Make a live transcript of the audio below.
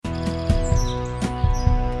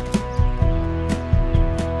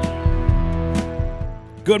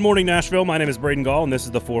Good morning, Nashville. My name is Braden Gall, and this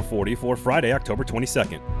is the 440 for Friday, October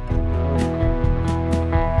 22nd.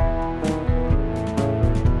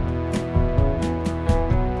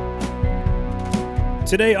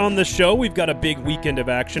 Today on the show, we've got a big weekend of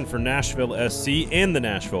action for Nashville SC and the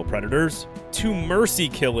Nashville Predators. 2 mercy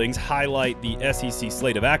killings highlight the SEC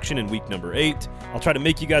slate of action in week number 8. I'll try to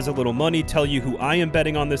make you guys a little money, tell you who I am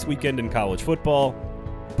betting on this weekend in college football.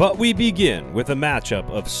 But we begin with a matchup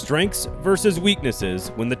of strengths versus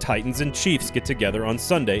weaknesses when the Titans and Chiefs get together on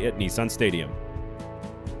Sunday at Nissan Stadium.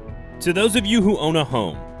 To those of you who own a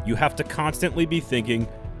home, you have to constantly be thinking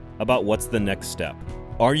about what's the next step.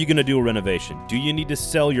 Are you going to do a renovation? Do you need to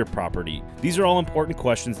sell your property? These are all important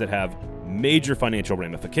questions that have major financial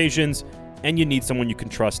ramifications, and you need someone you can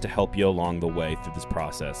trust to help you along the way through this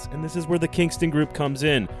process. And this is where the Kingston Group comes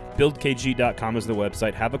in. BuildKG.com is the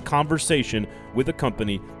website. Have a conversation with a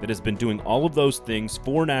company that has been doing all of those things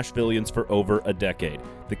for Nashvillians for over a decade.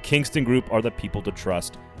 The Kingston Group are the people to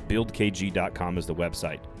trust. BuildKG.com is the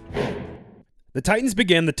website. The Titans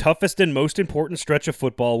began the toughest and most important stretch of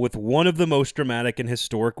football with one of the most dramatic and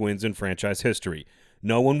historic wins in franchise history.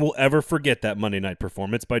 No one will ever forget that Monday night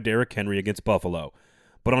performance by Derrick Henry against Buffalo.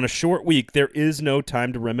 But on a short week, there is no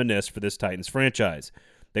time to reminisce for this Titans franchise.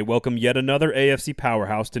 They welcome yet another AFC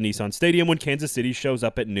powerhouse to Nissan Stadium when Kansas City shows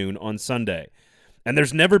up at noon on Sunday. And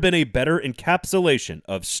there's never been a better encapsulation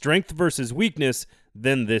of strength versus weakness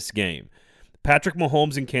than this game. Patrick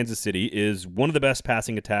Mahomes in Kansas City is one of the best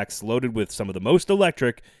passing attacks, loaded with some of the most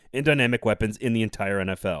electric and dynamic weapons in the entire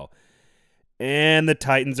NFL. And the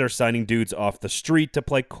Titans are signing dudes off the street to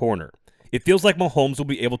play corner. It feels like Mahomes will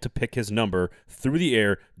be able to pick his number through the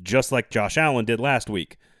air just like Josh Allen did last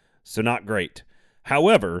week. So not great.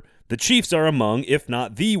 However, the Chiefs are among, if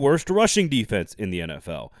not the worst rushing defense in the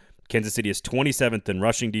NFL. Kansas City is 27th in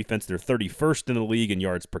rushing defense. They're 31st in the league in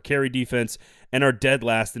yards per carry defense and are dead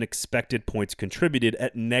last in expected points contributed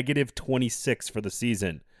at negative 26 for the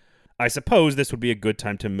season. I suppose this would be a good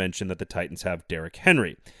time to mention that the Titans have Derrick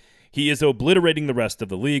Henry. He is obliterating the rest of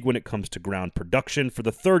the league when it comes to ground production for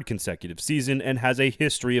the 3rd consecutive season and has a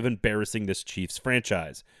history of embarrassing this Chiefs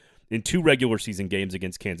franchise. In 2 regular season games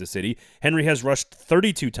against Kansas City, Henry has rushed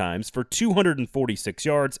 32 times for 246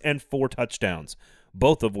 yards and 4 touchdowns,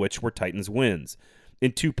 both of which were Titans wins.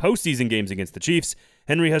 In 2 postseason games against the Chiefs,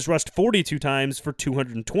 Henry has rushed 42 times for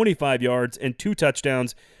 225 yards and 2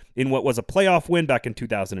 touchdowns in what was a playoff win back in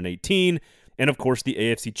 2018, and of course the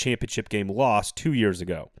AFC Championship game loss 2 years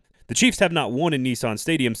ago. The Chiefs have not won in Nissan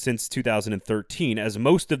Stadium since 2013, as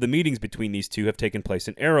most of the meetings between these two have taken place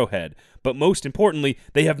in Arrowhead. But most importantly,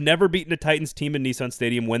 they have never beaten a Titans team in Nissan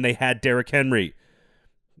Stadium when they had Derrick Henry.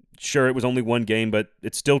 Sure, it was only 1 game, but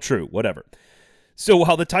it's still true, whatever. So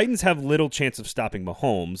while the Titans have little chance of stopping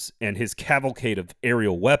Mahomes and his cavalcade of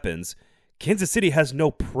aerial weapons, Kansas City has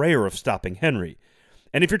no prayer of stopping Henry.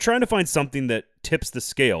 And if you're trying to find something that tips the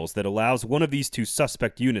scales, that allows one of these 2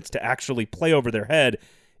 suspect units to actually play over their head,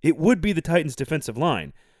 it would be the Titans' defensive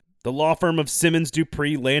line. The law firm of Simmons,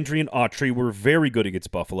 Dupree, Landry, and Autry were very good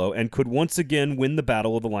against Buffalo and could once again win the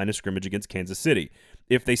battle of the line of scrimmage against Kansas City.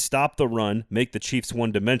 If they stop the run, make the Chiefs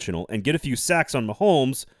one-dimensional, and get a few sacks on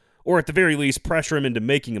Mahomes, or at the very least pressure him into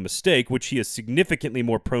making a mistake, which he is significantly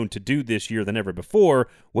more prone to do this year than ever before,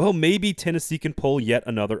 well, maybe Tennessee can pull yet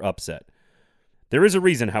another upset. There is a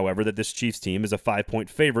reason, however, that this Chiefs team is a 5-point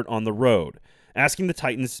favorite on the road. Asking the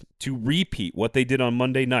Titans to repeat what they did on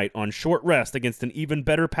Monday night on short rest against an even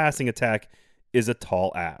better passing attack is a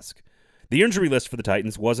tall ask. The injury list for the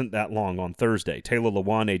Titans wasn't that long on Thursday. Taylor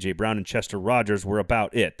Lewan, A.J. Brown, and Chester Rogers were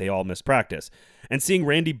about it. They all missed practice. And seeing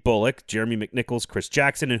Randy Bullock, Jeremy McNichols, Chris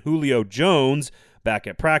Jackson, and Julio Jones back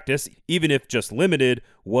at practice, even if just limited,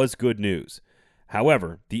 was good news.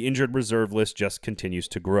 However, the injured reserve list just continues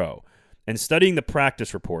to grow. And studying the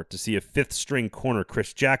practice report to see if 5th-string corner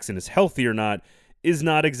Chris Jackson is healthy or not is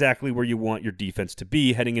not exactly where you want your defense to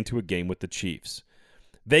be heading into a game with the Chiefs.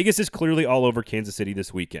 Vegas is clearly all over Kansas City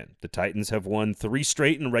this weekend. The Titans have won 3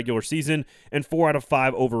 straight in the regular season and 4 out of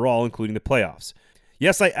 5 overall, including the playoffs.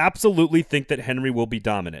 Yes, I absolutely think that Henry will be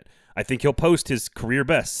dominant. I think he'll post his career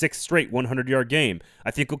best 6th straight 100-yard game. I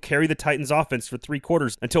think he'll carry the Titans offense for 3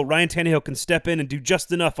 quarters until Ryan Tannehill can step in and do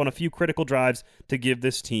just enough on a few critical drives to give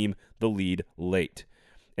this team the lead late.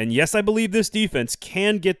 And yes, I believe this defense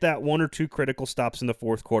can get that 1 or 2 critical stops in the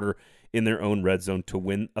 4th quarter in their own red zone to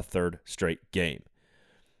win a 3rd straight game.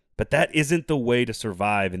 But that isn't the way to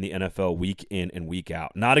survive in the NFL week in and week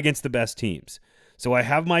out, not against the best teams. So I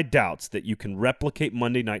have my doubts that you can replicate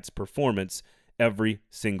Monday night's performance every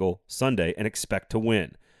single Sunday and expect to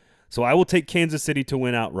win. So I will take Kansas City to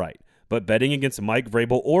win outright, but betting against Mike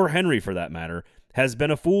Vrabel or Henry for that matter has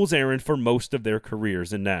been a fool's errand for most of their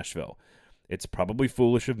careers in Nashville. It's probably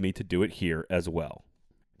foolish of me to do it here as well.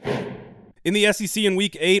 In the SEC in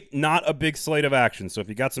Week 8, not a big slate of action, so if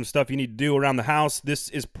you got some stuff you need to do around the house, this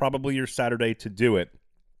is probably your Saturday to do it.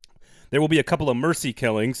 There will be a couple of mercy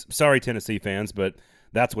killings. Sorry, Tennessee fans, but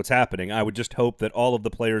that's what's happening. I would just hope that all of the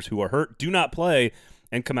players who are hurt do not play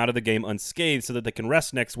and come out of the game unscathed so that they can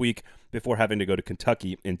rest next week before having to go to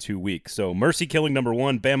Kentucky in 2 weeks. So mercy killing number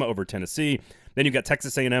 1, Bama over Tennessee. Then you've got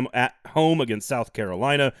Texas A&M at home against South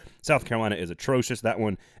Carolina. South Carolina is atrocious. That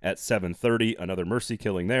one at 7:30, another mercy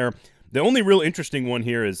killing there. The only real interesting one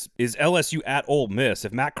here is LSU at Ole Miss.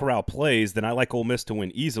 If Matt Corral plays, then I like Ole Miss to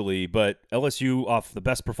win easily, but LSU, off the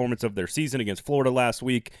best performance of their season against Florida last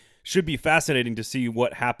week, should be fascinating to see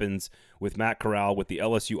what happens with Matt Corral with the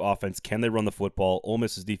LSU offense. Can they run the football? Ole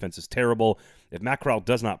Miss's defense is terrible. If Matt Corral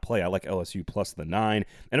does not play, I like LSU plus the 9.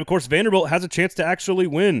 And, of course, Vanderbilt has a chance to actually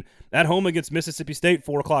win at home against Mississippi State,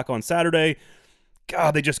 4 o'clock on Saturday.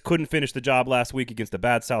 God, they just couldn't finish the job last week against a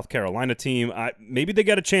bad South Carolina team. Maybe they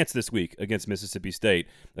got a chance this week against Mississippi State.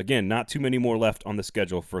 Again, not too many more left on the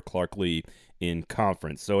schedule for Clark Lee in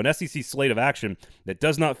conference. So an SEC slate of action that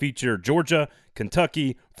does not feature Georgia,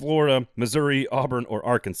 Kentucky, Florida, Missouri, Auburn, or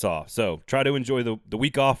Arkansas. So try to enjoy the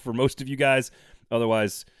week off for most of you guys.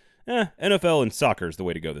 Otherwise, NFL and soccer is the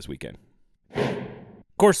way to go this weekend.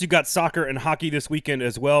 Of course, you've got soccer and hockey this weekend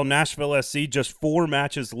as well. Nashville SC, just 4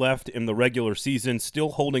 matches left in the regular season, still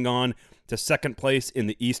holding on to second place in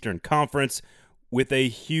the Eastern Conference with a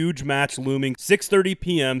huge match looming 6:30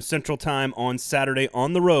 p.m. Central Time on Saturday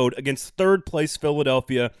on the road against third-place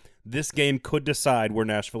Philadelphia. This game could decide where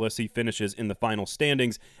Nashville SC finishes in the final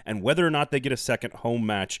standings and whether or not they get a second home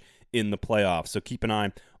match in the playoffs. So keep an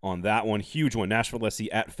eye on that one. Huge one. Nashville SC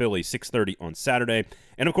at Philly, 6:30 on Saturday.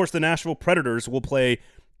 And, of course, the Nashville Predators will play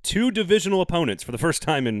 2 divisional opponents for the first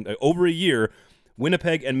time in over a year,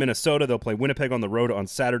 Winnipeg and Minnesota. They'll play Winnipeg on the road on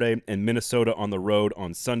Saturday and Minnesota on the road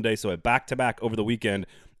on Sunday. So a back-to-back over the weekend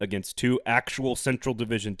against 2 actual Central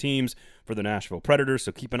Division teams for the Nashville Predators.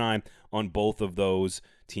 So keep an eye on both of those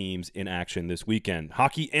teams in action this weekend.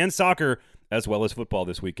 Hockey and soccer as well as football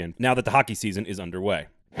this weekend, now that the hockey season is underway.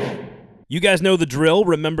 You guys know the drill.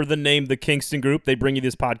 Remember the name, the Kingston Group. They bring you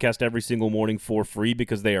this podcast every single morning for free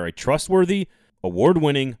because they are a trustworthy,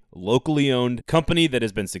 award-winning, locally owned company that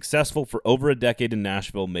has been successful for over a decade in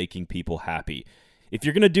Nashville, making people happy. If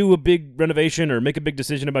you're going to do a big renovation or make a big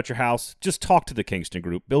decision about your house, just talk to the Kingston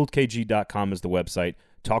Group. BuildKG.com is the website.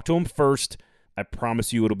 Talk to them first. I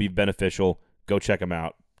promise you it'll be beneficial. Go check them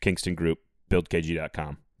out. Kingston Group,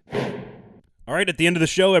 BuildKG.com. All right, at the end of the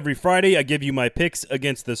show every Friday, I give you my picks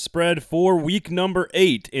against the spread for week number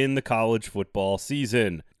 8 in the college football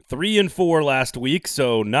season. 3-4 last week,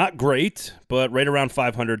 so not great, but right around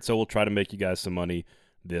 500, so we'll try to make you guys some money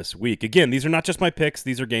this week. Again, these are not just my picks.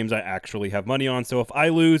 These are games I actually have money on, so if I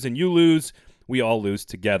lose and you lose, we all lose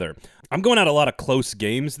together. I'm going out a lot of close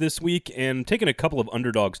games this week and taking a couple of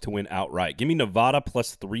underdogs to win outright. Give me Nevada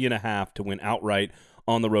plus 3.5 to win outright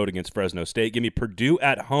on the road against Fresno State. Give me Purdue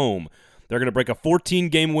at home. They're going to break a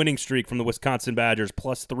 14-game winning streak from the Wisconsin Badgers,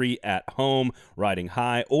 plus 3 at home, riding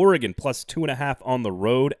high. Oregon, plus 2.5 on the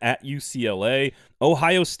road at UCLA.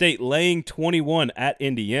 Ohio State laying 21 at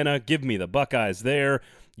Indiana. Give me the Buckeyes there.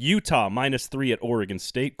 Utah, minus 3 at Oregon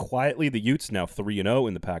State. Quietly, the Utes now 3-0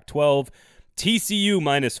 in the Pac-12. TCU,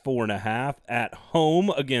 minus 4.5 at home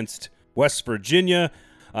against West Virginia.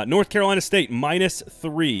 North Carolina State, minus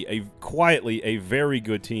 3. Quietly a very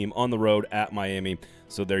good team on the road at Miami.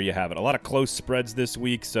 So there you have it. A lot of close spreads this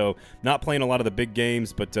week, so not playing a lot of the big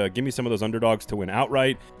games, but give me some of those underdogs to win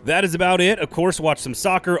outright. That is about it. Of course, watch some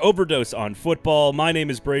soccer, overdose on football. My name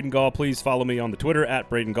is Braden Gall. Please follow me on the Twitter at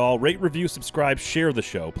Braden Gall. Rate, review, subscribe, share the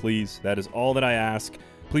show, please. That is all that I ask.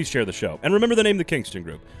 Please share the show. And remember the name, the Kingston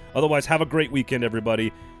Group. Otherwise, have a great weekend,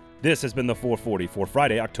 everybody. This has been the 440 for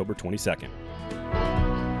Friday, October 22nd.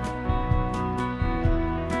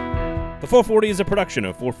 The 440 is a production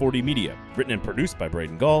of 440 Media, written and produced by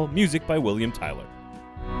Braden Gall, music by William Tyler.